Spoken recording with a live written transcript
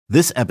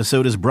This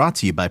episode is brought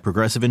to you by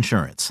Progressive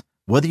Insurance.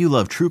 Whether you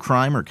love true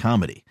crime or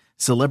comedy,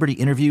 celebrity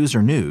interviews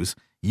or news,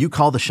 you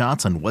call the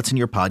shots on what's in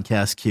your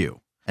podcast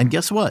queue. And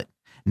guess what?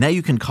 Now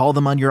you can call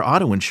them on your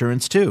auto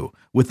insurance too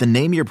with the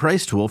Name Your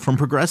Price tool from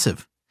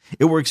Progressive.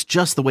 It works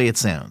just the way it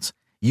sounds.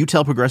 You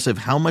tell Progressive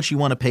how much you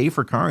want to pay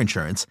for car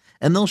insurance,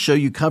 and they'll show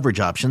you coverage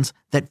options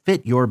that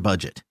fit your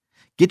budget.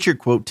 Get your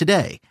quote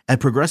today at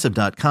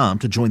Progressive.com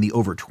to join the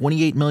over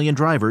 28 million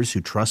drivers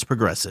who trust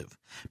Progressive.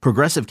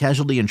 Progressive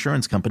Casualty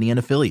Insurance Company and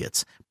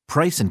Affiliates.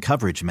 Price and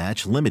coverage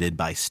match limited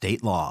by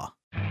state law.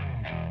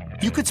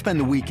 You could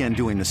spend the weekend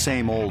doing the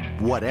same old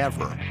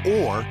whatever,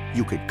 or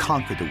you could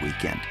conquer the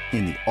weekend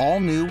in the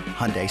all-new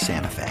Hyundai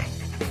Santa Fe.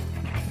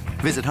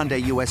 Visit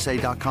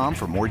HyundaiUSA.com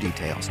for more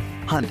details.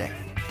 Hyundai,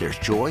 there's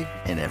joy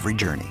in every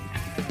journey.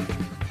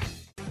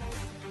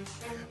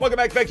 Welcome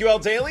back to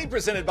BetQL Daily,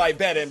 presented by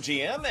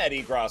BetMGM.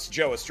 Eddie Gross,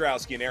 Joe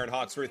Ostrowski, and Aaron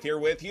Hawksworth here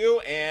with you.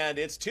 And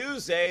it's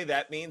Tuesday.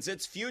 That means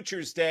it's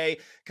Futures Day.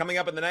 Coming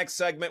up in the next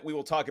segment, we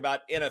will talk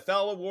about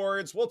NFL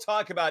awards. We'll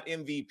talk about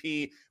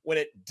MVP when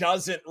it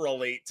doesn't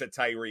relate to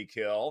Tyreek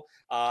Hill,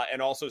 and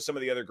also some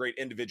of the other great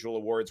individual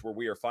awards where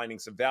we are finding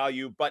some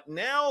value. But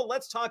now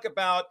let's talk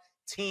about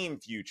team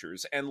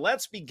futures. And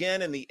let's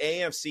begin in the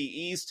AFC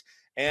East.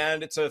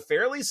 And it's a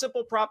fairly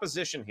simple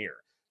proposition here.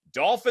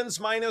 Dolphins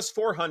minus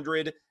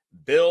 400.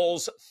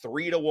 Bills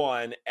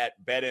 3-1 at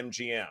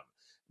BetMGM.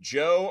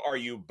 Joe, are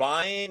you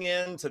buying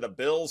into the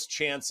Bills'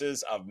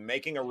 chances of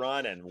making a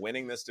run and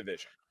winning this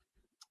division?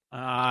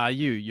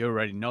 You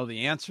already know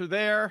the answer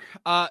there.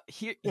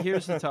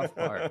 Here's the tough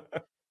part.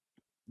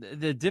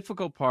 The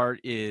difficult part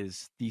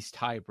is these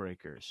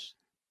tiebreakers.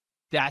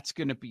 That's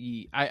going to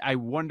be, I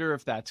wonder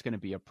if that's going to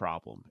be a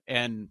problem.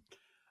 And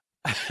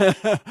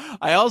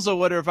I also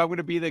wonder if I'm going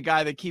to be the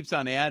guy that keeps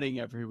on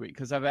adding every week,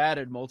 because I've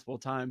added multiple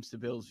times to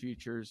Bills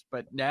futures,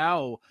 but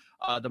now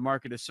the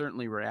market is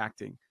certainly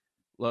reacting.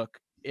 Look,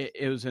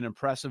 it was an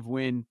impressive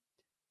win,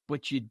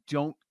 but you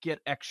don't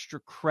get extra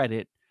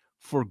credit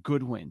for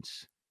good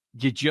wins.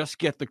 You just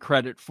get the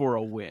credit for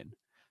a win.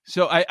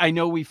 So I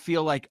know we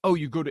feel like, oh,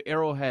 you go to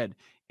Arrowhead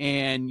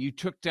and you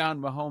took down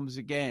Mahomes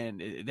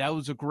again. That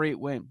was a great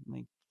win.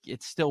 Like,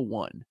 it's still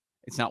one.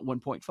 It's not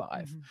 1.5.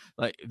 Mm-hmm.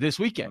 Like this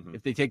weekend,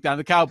 if they take down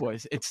the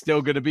Cowboys, it's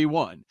still going to be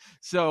one.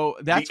 So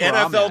that's the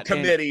NFL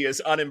committee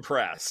is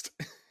unimpressed.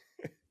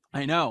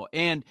 I know.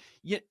 And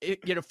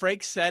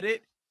Frank said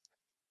it.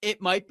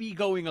 It might be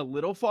going a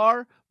little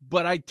far,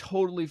 but I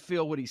totally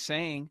feel what he's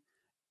saying.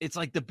 It's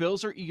like the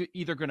Bills are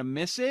either going to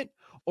miss it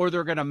or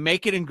they're going to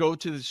make it and go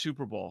to the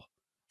Super Bowl.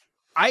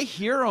 I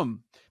hear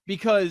him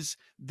because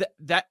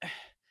that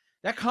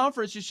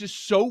conference is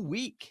just so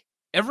weak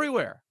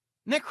everywhere.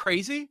 Isn't that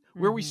crazy?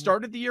 Where we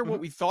started the year, what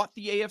we thought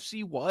the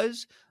AFC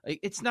was, like,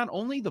 it's not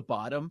only the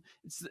bottom,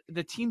 it's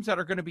the teams that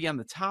are going to be on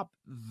the top.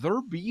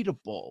 They're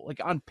beatable. Like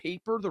on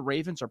paper, the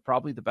Ravens are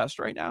probably the best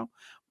right now,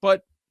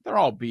 but they're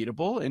all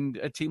beatable. And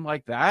a team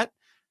like that,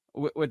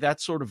 with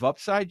that sort of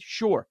upside,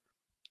 sure.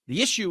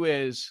 The issue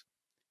is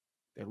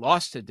they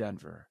lost to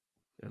Denver.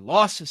 They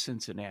lost to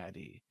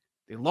Cincinnati.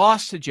 They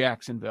lost to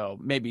Jacksonville.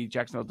 Maybe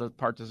Jacksonville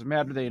part doesn't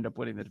matter. They end up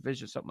winning the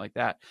division, something like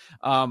that.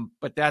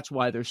 But that's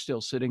why they're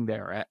still sitting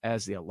there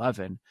as the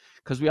 11,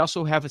 because we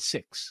also have a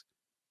 6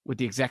 with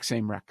the exact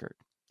same record.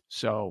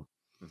 So,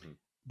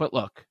 but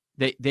look,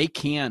 they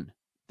can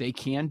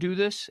do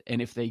this.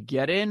 And if they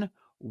get in,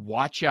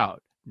 watch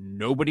out.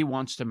 Nobody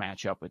wants to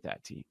match up with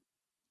that team.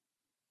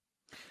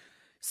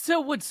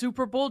 So would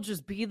Super Bowl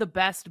just be the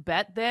best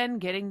bet then,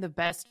 getting the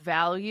best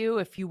value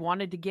if you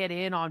wanted to get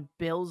in on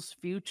Bills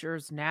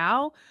futures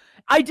now?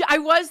 I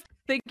was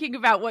thinking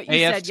about what you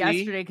said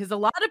yesterday, because a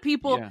lot of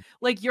people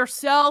like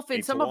yourself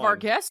and some of our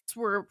guests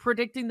were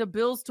predicting the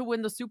Bills to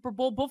win the Super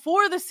Bowl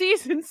before the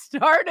season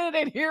started,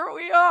 and here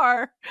we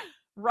are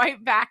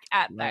right back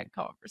at that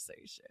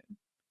conversation.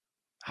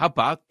 How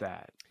about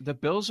that? The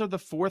Bills are the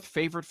 4th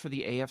favorite for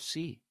the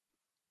AFC.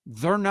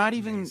 They're not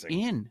even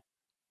in.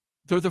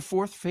 They're the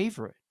 4th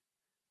favorite.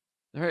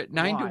 They're at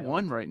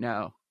 9-1 right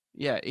now.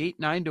 Yeah,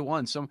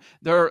 8-9-1. So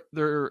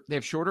they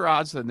have shorter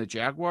odds than the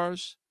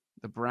Jaguars,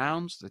 the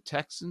Browns, the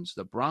Texans,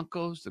 the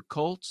Broncos, the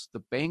Colts,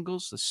 the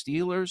Bengals, the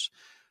Steelers.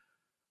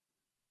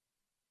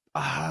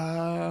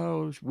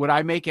 Would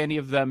I make any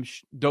of them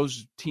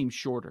those teams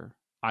shorter?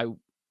 I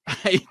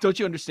don't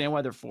you understand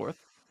why they're 4th?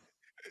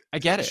 I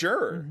get it.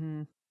 Sure.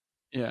 Mm-hmm.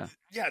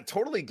 Yeah,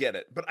 totally get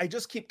it. But I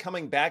just keep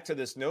coming back to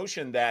this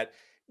notion that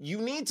you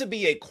need to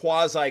be a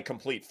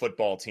quasi-complete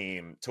football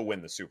team to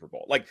win the Super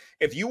Bowl. Like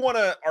if you want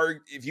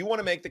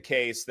to make the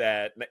case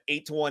that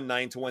 8-1,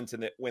 9-1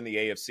 to win the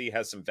AFC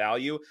has some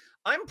value,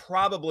 I'm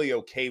probably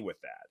okay with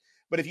that.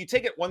 But if you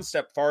take it one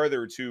step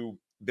farther to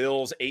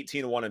Bills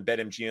 18-1 and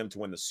BetMGM to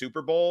win the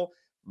Super Bowl,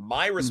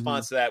 my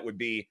response to that would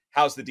be,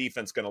 how's the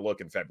defense going to look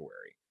in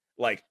February?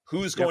 Like,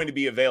 who's going to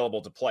be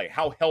available to play?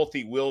 How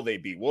healthy will they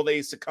be? Will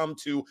they succumb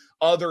to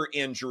other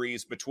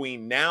injuries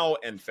between now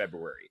and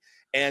February?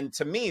 And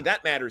to me,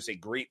 that matters a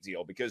great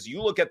deal, because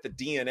you look at the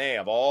DNA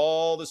of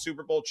all the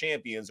Super Bowl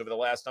champions over the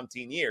last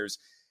umpteen years,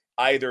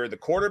 either the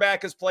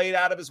quarterback has played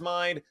out of his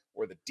mind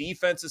or the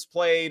defense is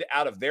played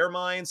out of their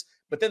minds.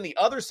 But then the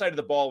other side of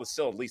the ball is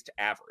still at least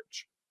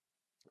average.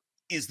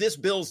 Is this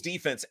Bills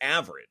defense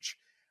average?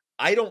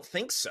 I don't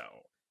think so.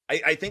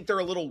 I think they're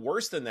a little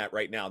worse than that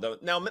right now, though.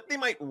 Now, they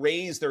might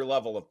raise their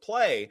level of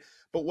play,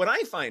 but what I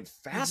find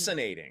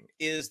fascinating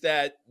is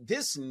that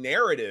this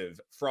narrative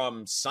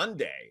from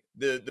Sunday,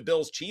 the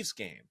Bills-Chiefs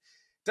game,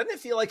 doesn't it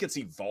feel like it's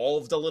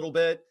evolved a little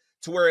bit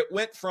to where it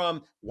went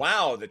from,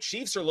 wow, the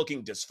Chiefs are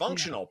looking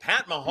dysfunctional.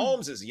 Pat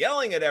Mahomes is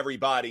yelling at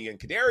everybody, and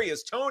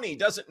Kadarius Toney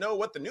doesn't know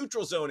what the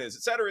neutral zone is,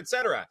 et cetera, et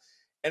cetera.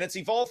 And it's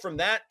evolved from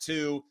that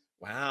to,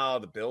 wow,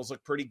 the Bills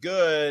look pretty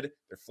good.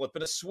 They're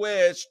flipping a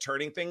switch,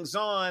 turning things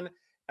on.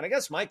 And I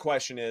guess my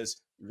question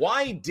is,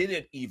 why did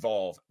it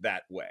evolve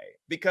that way?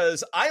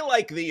 Because I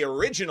like the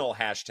original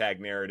hashtag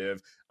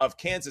narrative of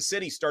Kansas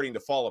City starting to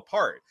fall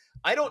apart.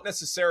 I don't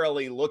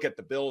necessarily look at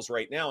the Bills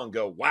right now and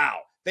go, wow,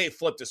 they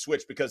flipped a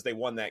switch because they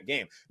won that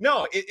game.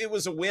 No, it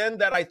was a win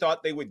that I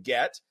thought they would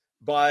get,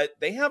 but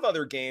they have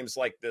other games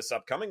like this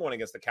upcoming one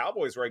against the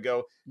Cowboys where I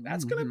go,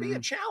 that's going to be a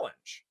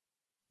challenge.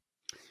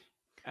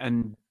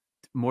 And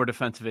more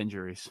defensive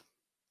injuries.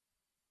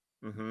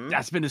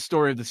 That's been the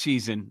story of the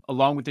season,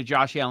 along with the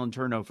Josh Allen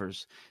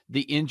turnovers,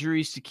 the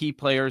injuries to key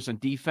players on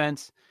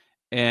defense,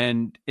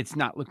 and it's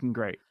not looking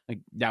great. Like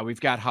now we've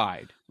got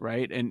Hyde,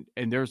 right? And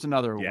there's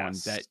another one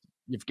that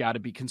you've got to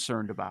be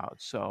concerned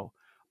about. So,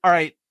 all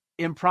right,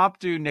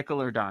 impromptu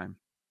nickel or dime.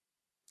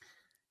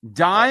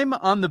 Dime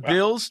on the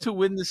Bills to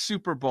win the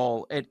Super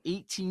Bowl at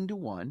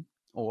 18-1,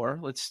 or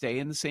let's stay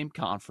in the same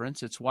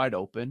conference. It's wide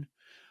open.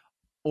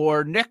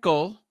 Or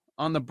nickel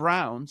on the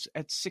Browns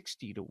at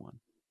 60-1.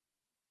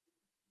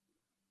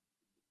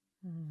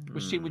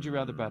 Which team would you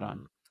rather bet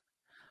on?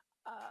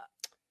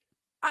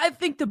 I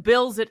think the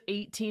Bills at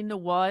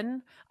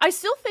 18-1. I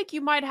still think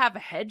you might have a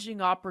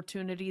hedging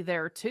opportunity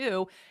there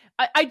too.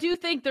 I do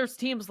think there's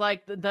teams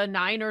like the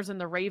Niners and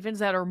the Ravens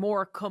that are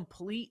more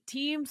complete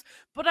teams,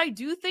 but I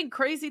do think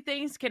crazy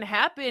things can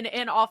happen.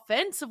 And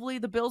offensively,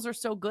 the Bills are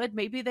so good,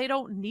 maybe they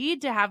don't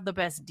need to have the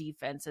best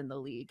defense in the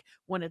league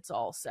when it's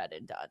all said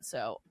and done.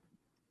 So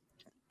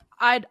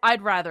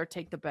I'd rather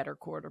take the better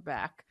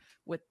quarterback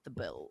with the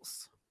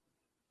Bills.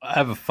 I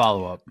have a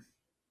follow-up.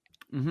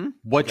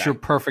 What's your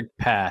perfect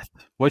path?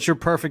 What's your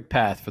perfect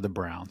path for the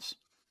Browns?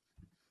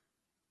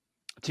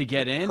 To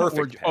get in?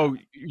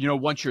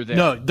 Once you're there.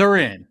 No, they're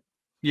in.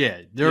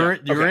 Yeah,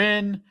 you're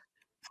in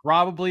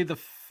probably the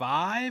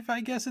 5,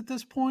 I guess, at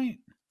this point.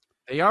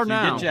 They are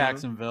now. You get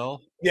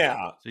Jacksonville.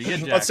 Yeah. So you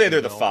get Let's say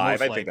they're the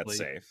 5. I think that's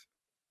safe.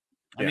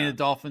 I mean, the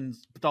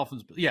Dolphins,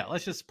 yeah,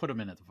 let's just put them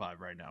in at the 5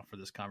 right now for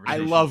this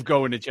conversation. I love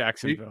going to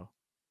Jacksonville.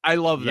 I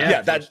love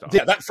that.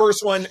 That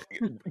first one,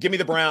 give me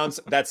the Browns.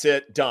 That's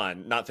it.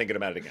 Done. Not thinking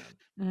about it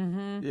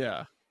again.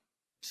 Yeah.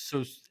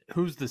 So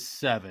who's the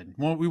 7?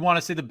 Well, we want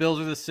to say the Bills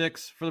are the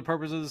 6 for the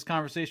purpose of this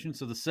conversation.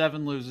 So the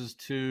 7 loses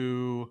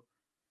to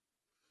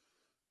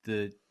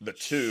the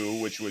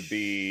 2, which would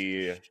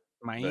be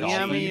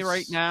Miami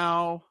right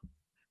now.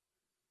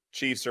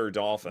 Chiefs or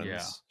Dolphins.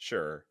 Yeah.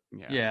 Sure.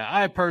 Yeah.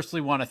 I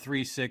personally want a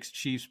 3-6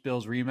 Chiefs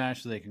Bills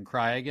rematch so they can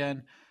cry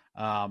again.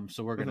 So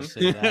we're going to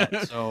say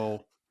that.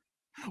 So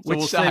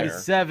we'll say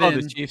 7.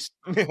 Oh, the Chiefs.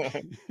 All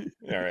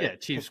right. Yeah,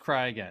 Chiefs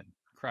cry again.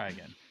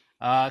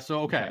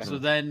 So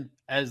then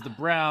as the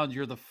Browns,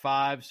 you're the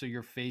 5, so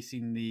you're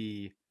facing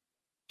the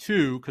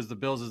 2 because the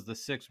Bills is the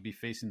 6 would be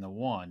facing the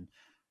 1.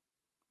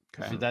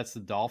 Okay. So that's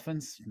the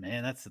Dolphins.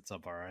 Man, that sits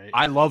up all right.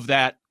 I love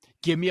that.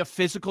 Give me a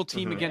physical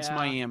team against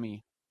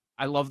Miami.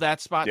 I love that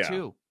spot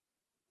too.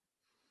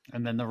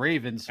 And then the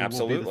Ravens, who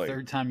will be the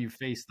 3rd time you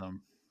face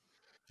them.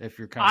 If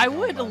you're I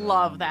would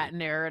love that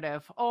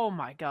narrative. Oh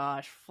my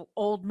gosh,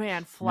 old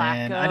man Flacco.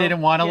 Man, I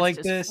didn't want to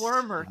like this.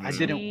 Former I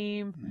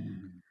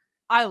team.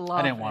 I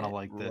didn't want to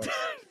like this,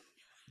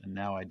 and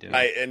now I do.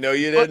 I know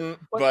you didn't,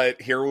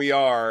 but here we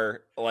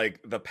are. Like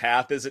the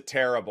path isn't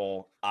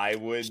terrible. I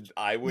would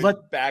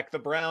back the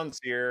Browns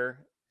here.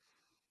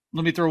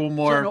 Let me throw one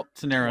more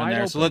scenario in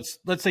there. So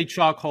let's say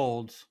chalk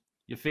holds.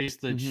 You face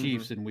the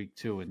Chiefs in week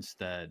 2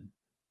 instead,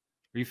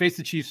 or you face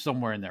the Chiefs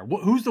somewhere in there.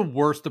 Who's the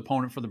worst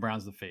opponent for the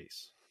Browns to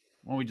face?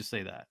 Why don't we just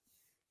say that?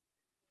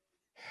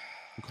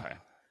 Okay.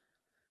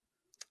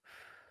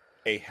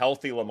 A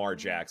healthy Lamar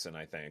Jackson,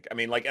 I think. I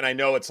mean, and I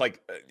know it's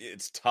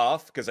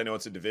tough because I know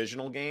it's a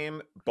divisional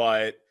game,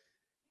 but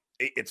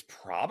it's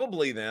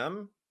probably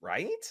them,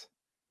 right?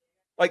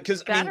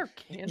 Because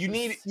you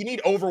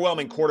need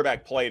overwhelming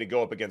quarterback play to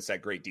go up against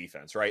that great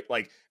defense, right?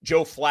 Like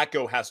Joe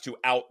Flacco has to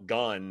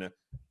outgun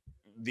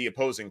the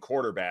opposing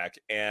quarterback,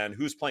 and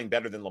who's playing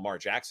better than Lamar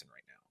Jackson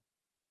right now?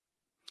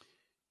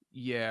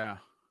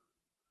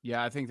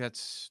 Yeah, I think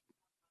that's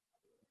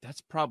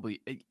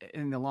probably,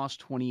 and they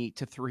lost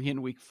 28-3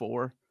 in week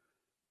 4.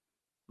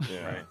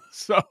 Yeah.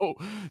 So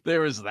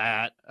there was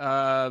that.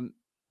 But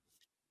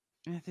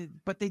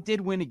they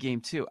did win a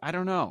game too. I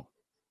don't know.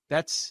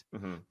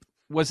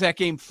 Was that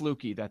game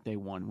fluky that they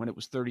won when it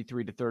was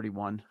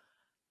 33-31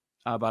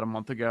 about a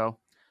month ago?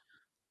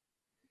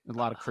 A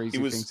lot of crazy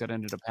things that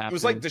ended up happening. It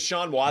was like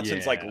Deshaun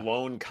Watson's like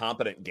lone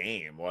competent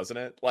game, wasn't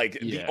it? Like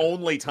the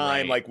only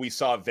time like we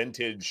saw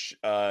vintage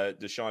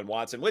Deshaun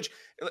Watson, which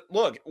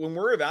look, when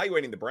we're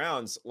evaluating the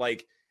Browns,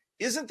 like,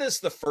 isn't this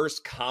the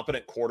first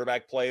competent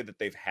quarterback play that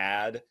they've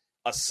had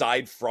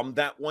aside from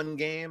that one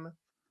game?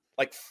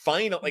 Like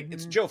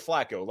it's Joe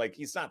Flacco. Like,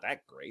 he's not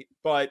that great,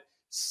 but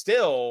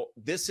still,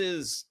 this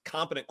is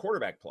competent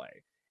quarterback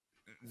play.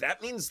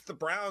 That means the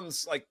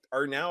Browns like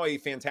are now a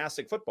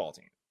fantastic football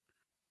team.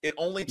 It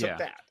only took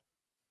that.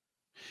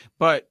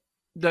 But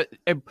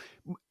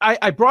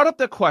I brought up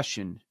the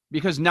question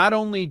because not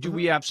only do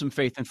we have some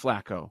faith in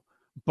Flacco,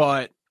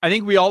 but I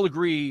think we all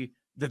agree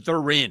that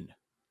they're in.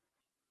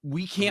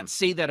 We can't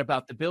say that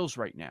about the Bills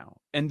right now,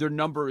 and their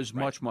number is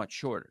much, much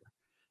shorter.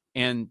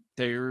 And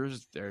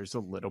there's a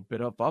little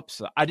bit of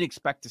upside. I didn't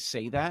expect to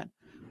say that.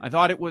 I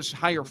thought it was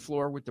higher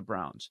floor with the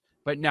Browns.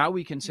 But now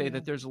we can say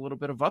that there's a little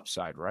bit of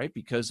upside, right?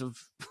 Because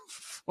of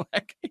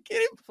I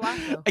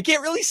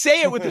can't really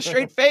say it with a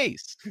straight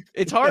face.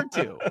 It's hard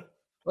to.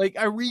 Like,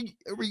 are we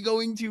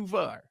going too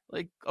far?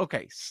 Like,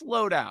 okay,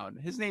 slow down.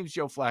 His name's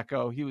Joe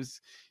Flacco. He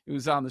was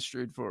on the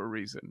street for a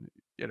reason,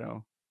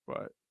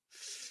 but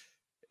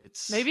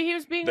maybe he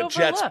was being the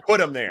overlooked. Jets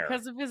put him there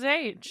because of his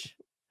age.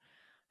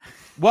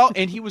 Well,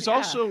 and he was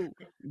also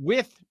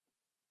with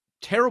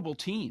terrible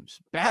teams,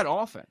 bad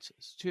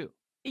offenses too.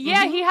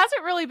 Yeah, he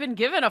hasn't really been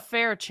given a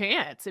fair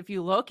chance if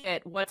you look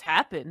at what's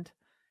happened.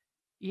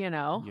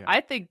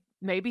 I think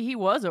maybe he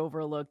was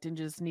overlooked and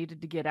just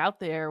needed to get out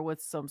there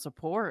with some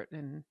support,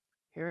 and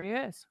here he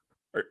is.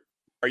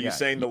 Are you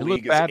saying the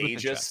league is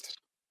ageist?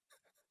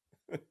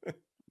 A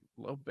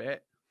little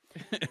bit.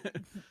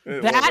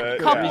 That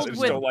coupled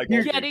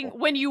with getting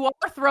when you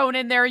are thrown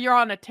in there, you're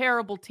on a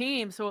terrible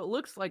team, so it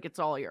looks like it's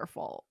all your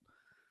fault.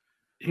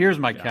 Here's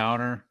my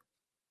counter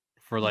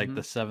for like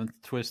the seventh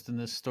twist in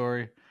this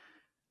story.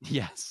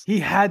 Yes,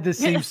 he had the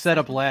same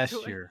setup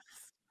last year.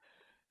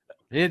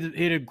 He had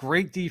a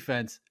great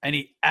defense, and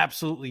he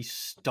absolutely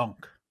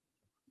stunk.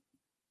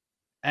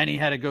 And he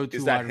had a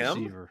go-to wide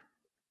receiver.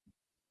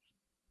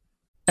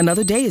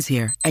 Another day is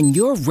here, and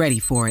you're ready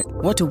for it.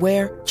 What to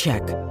wear?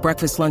 Check.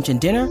 Breakfast, lunch,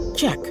 and dinner?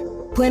 Check.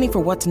 Planning for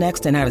what's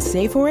next and how to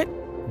save for it?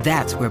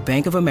 That's where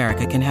Bank of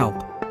America can help.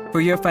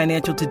 For your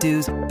financial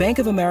to-dos, Bank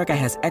of America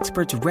has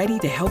experts ready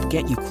to help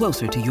get you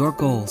closer to your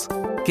goals.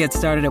 Get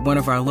started at one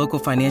of our local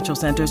financial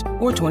centers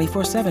or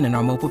 24/7 in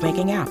our mobile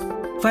banking app.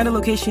 Find a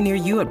location near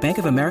you at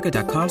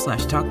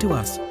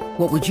bankofamerica.com/talktous.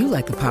 What would you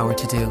like the power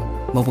to do?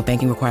 Mobile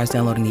banking requires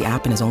downloading the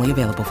app and is only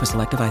available for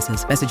select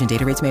devices. Message and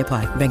data rates may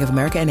apply. Bank of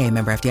America N.A.,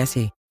 member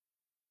FDIC.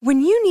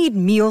 When you need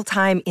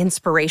mealtime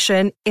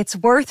inspiration, it's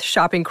worth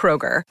shopping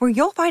Kroger, where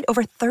you'll find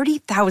over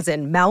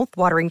 30,000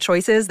 mouth-watering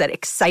choices that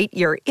excite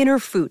your inner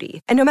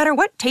foodie. And no matter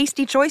what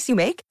tasty choice you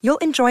make, you'll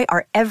enjoy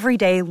our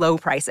everyday low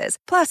prices,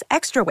 plus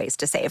extra ways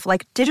to save,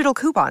 like digital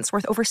coupons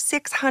worth over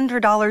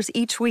 $600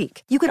 each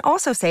week. You can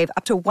also save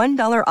up to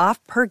 $1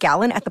 off per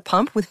gallon at the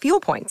pump with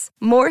fuel points.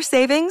 More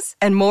savings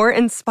and more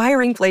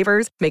inspiring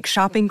flavors make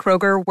shopping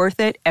Kroger worth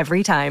it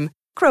every time.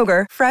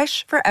 Kroger,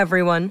 fresh for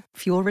everyone.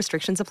 Fuel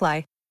restrictions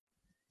apply.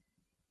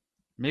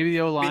 Maybe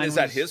the O-line is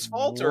that his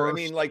fault? Or,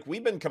 like,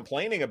 we've been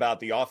complaining about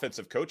the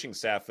offensive coaching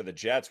staff for the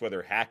Jets,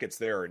 whether Hackett's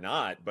there or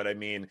not. But,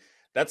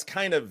 that's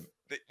kind of,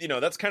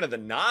 the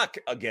knock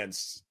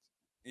against,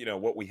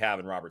 what we have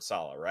in Robert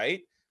Saleh,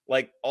 right?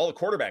 Like, all the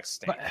quarterbacks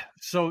stink.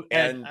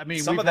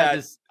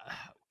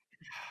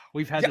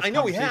 We've had this I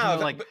know we have.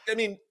 Like, but,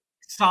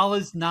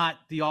 Saleh's not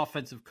the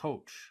offensive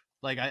coach.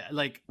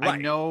 I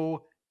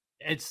know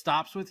it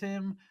stops with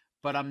him,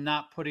 but I'm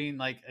not putting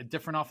like a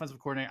different offensive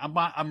coordinator.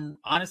 I'm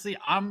honestly,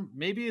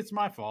 maybe it's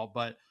my fault,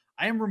 but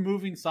I am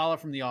removing Saleh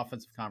from the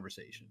offensive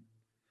conversation.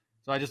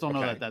 So I just don't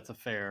know that that's a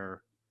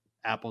fair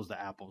apples to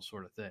apples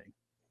sort of thing.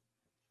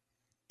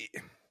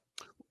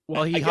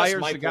 Well, he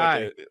hires the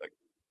guy.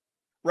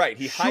 Right.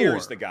 He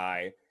hires the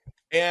guy.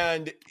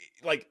 And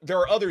like, there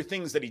are other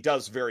things that he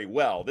does very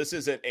well. This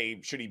isn't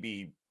should he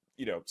be,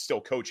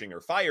 still coaching or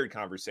fired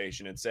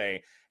conversation, and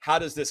say, how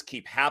does this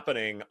keep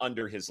happening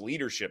under his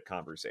leadership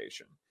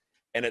conversation?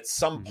 And at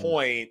some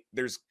point,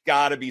 there's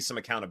got to be some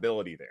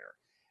accountability there.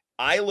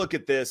 I look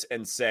at this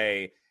and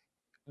say,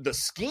 the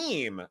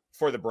scheme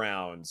for the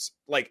Browns,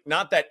 like,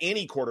 not that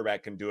any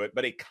quarterback can do it,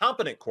 but a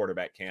competent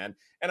quarterback can.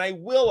 And I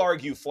will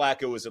argue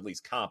Flacco is at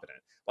least competent.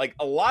 Like,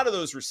 a lot of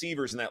those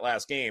receivers in that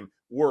last game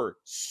were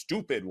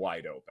stupid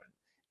wide open.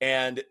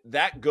 And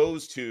that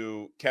goes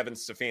to Kevin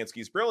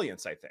Stefanski's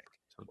brilliance, I think.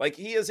 Like,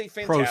 he is a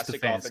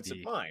fantastic offensive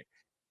mind.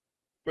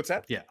 What's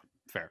that? Yeah,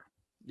 fair.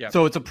 Yeah.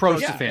 So it's a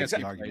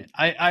pro-Stefanski argument.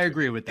 I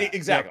agree with that.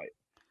 Exactly. Yep.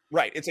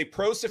 Right. It's a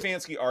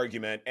pro-Stefanski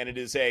argument, and it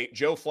is a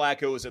Joe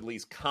Flacco is at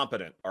least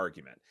competent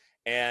argument.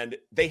 And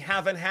they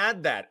haven't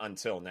had that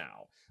until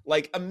now.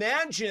 Like,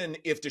 imagine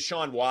if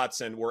Deshaun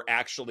Watson were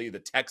actually the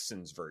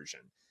Texans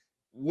version.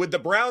 Would the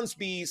Browns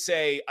be,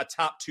 say, a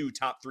top 2,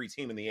 top 3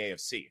 team in the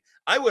AFC?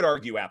 I would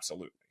argue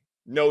absolutely.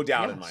 No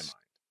doubt in my mind.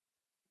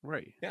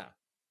 Right. Yeah.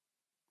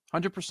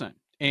 100%.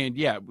 And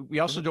yeah, we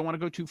also don't want to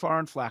go too far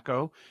on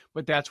Flacco,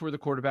 but that's where the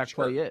quarterback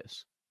play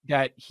is.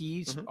 that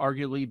he's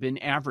arguably been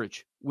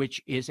average,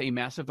 which is a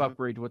massive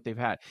upgrade to what they've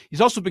had.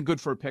 He's also been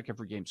good for a pick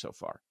every game so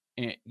far.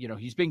 And,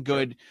 he's been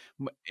good,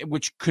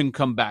 which can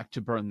come back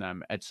to burn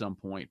them at some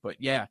point. But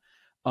yeah,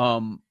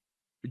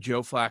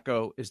 Joe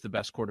Flacco is the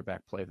best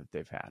quarterback play that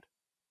they've had.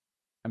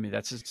 I mean,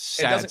 that's a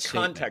sad doesn't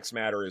statement. Context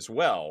matter as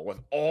well with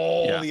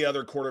all the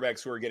other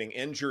quarterbacks who are getting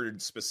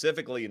injured,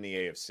 specifically in the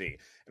AFC,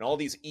 and all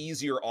these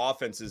easier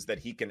offenses that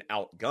he can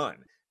outgun.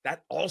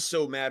 That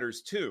also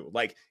matters too.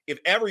 Like, if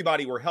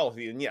everybody were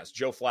healthy, then yes,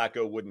 Joe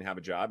Flacco wouldn't have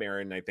a job.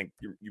 Aaron, I think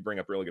you bring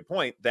up a really good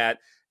point that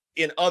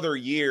in other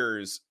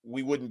years,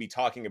 we wouldn't be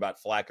talking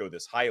about Flacco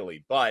this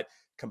highly, but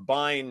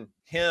combine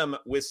him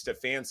with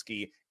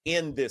Stefanski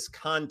in this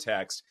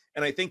context,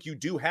 and I think you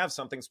do have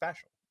something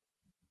special.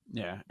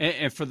 Yeah,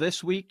 and for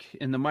this week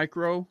in the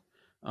micro,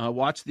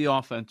 watch the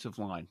offensive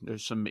line.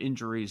 There's some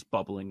injuries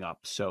bubbling up.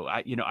 So,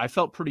 I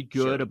felt pretty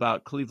good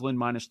about Cleveland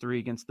 -3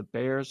 against the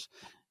Bears,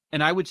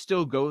 and I would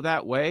still go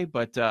that way,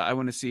 but I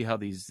want to see how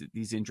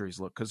these injuries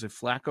look, because if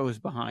Flacco is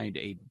behind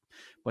a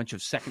bunch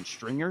of second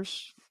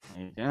stringers,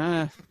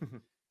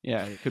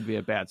 it could be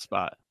a bad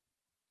spot.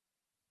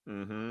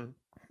 Man,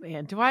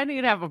 do I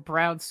need to have a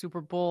Browns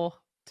Super Bowl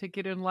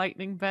ticket in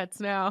Lightning bets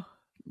now?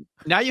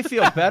 Now you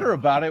feel better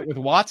about it with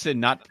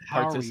Watson not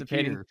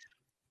participating.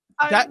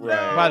 By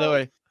the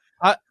way,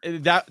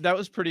 that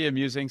was pretty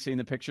amusing seeing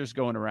the pictures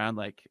going around.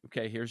 Like,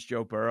 okay, here's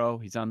Joe Burrow.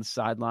 He's on the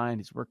sideline.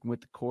 He's working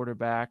with the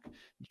quarterback,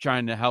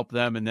 trying to help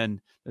them. And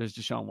then there's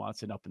Deshaun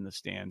Watson up in the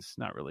stands,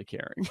 not really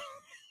caring.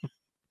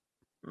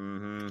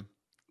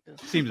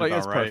 Seems like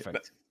it's right.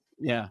 Perfect.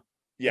 Yeah.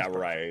 Yeah,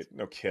 right.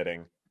 No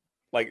kidding.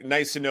 Like,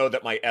 nice to know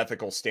that my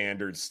ethical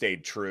standards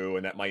stayed true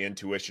and that my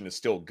intuition is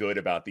still good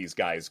about these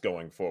guys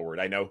going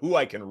forward. I know who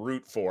I can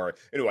root for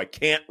and who I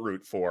can't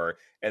root for,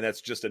 and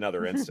that's just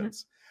another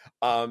instance.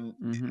 I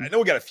know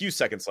we got a few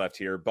seconds left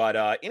here,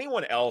 but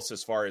anyone else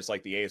as far as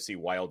like the AFC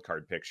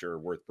wildcard picture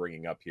worth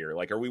bringing up here?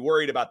 Like, are we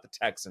worried about the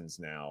Texans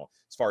now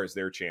as far as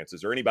their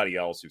chances, or anybody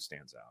else who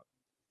stands out?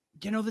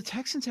 The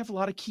Texans have a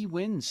lot of key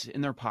wins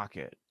in their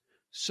pocket.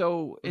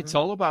 So it's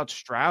all about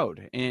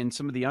Stroud and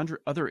some of the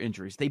other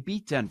injuries. They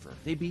beat Denver.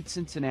 They beat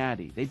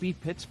Cincinnati. They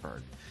beat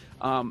Pittsburgh.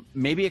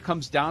 Maybe it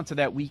comes down to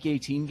that Week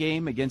 18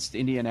 game against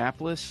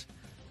Indianapolis.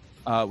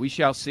 We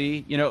shall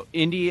see.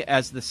 Indy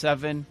as the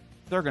 7,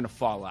 they're going to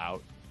fall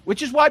out,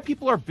 which is why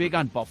people are big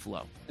on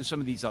Buffalo and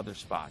some of these other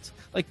spots.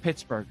 Like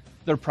Pittsburgh,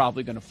 they're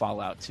probably going to fall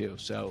out too.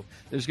 So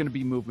there's going to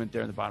be movement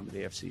there in the bottom of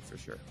the AFC for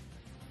sure.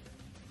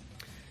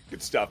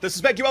 Good stuff. This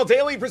is BetQL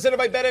Daily, presented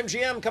by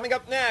BetMGM. Coming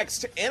up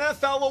next,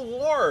 NFL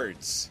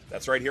Awards.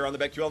 That's right here on the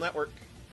BetQL Network.